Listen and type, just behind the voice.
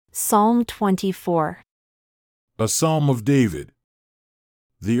Psalm 24. A Psalm of David.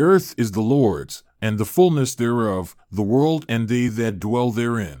 The earth is the Lord's, and the fullness thereof, the world and they that dwell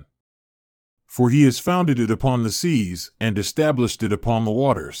therein. For he has founded it upon the seas, and established it upon the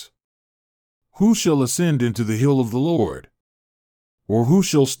waters. Who shall ascend into the hill of the Lord? Or who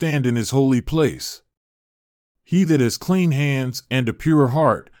shall stand in his holy place? He that has clean hands and a pure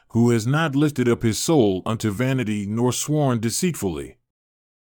heart, who has not lifted up his soul unto vanity nor sworn deceitfully.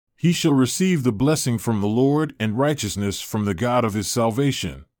 He shall receive the blessing from the Lord and righteousness from the God of his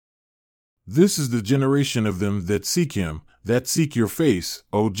salvation. This is the generation of them that seek him, that seek your face,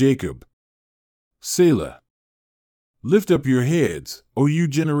 O Jacob. Selah. Lift up your heads, O you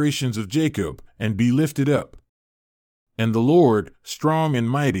generations of Jacob, and be lifted up. And the Lord, strong and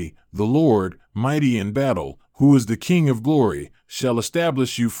mighty, the Lord, mighty in battle, who is the King of glory, shall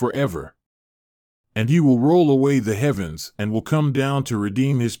establish you forever. And he will roll away the heavens, and will come down to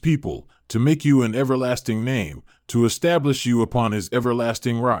redeem his people, to make you an everlasting name, to establish you upon his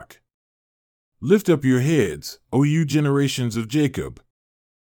everlasting rock. Lift up your heads, O you generations of Jacob.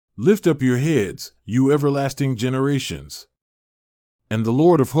 Lift up your heads, you everlasting generations. And the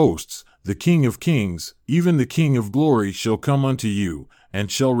Lord of hosts, the King of kings, even the King of glory shall come unto you,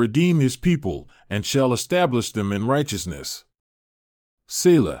 and shall redeem his people, and shall establish them in righteousness.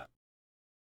 Selah.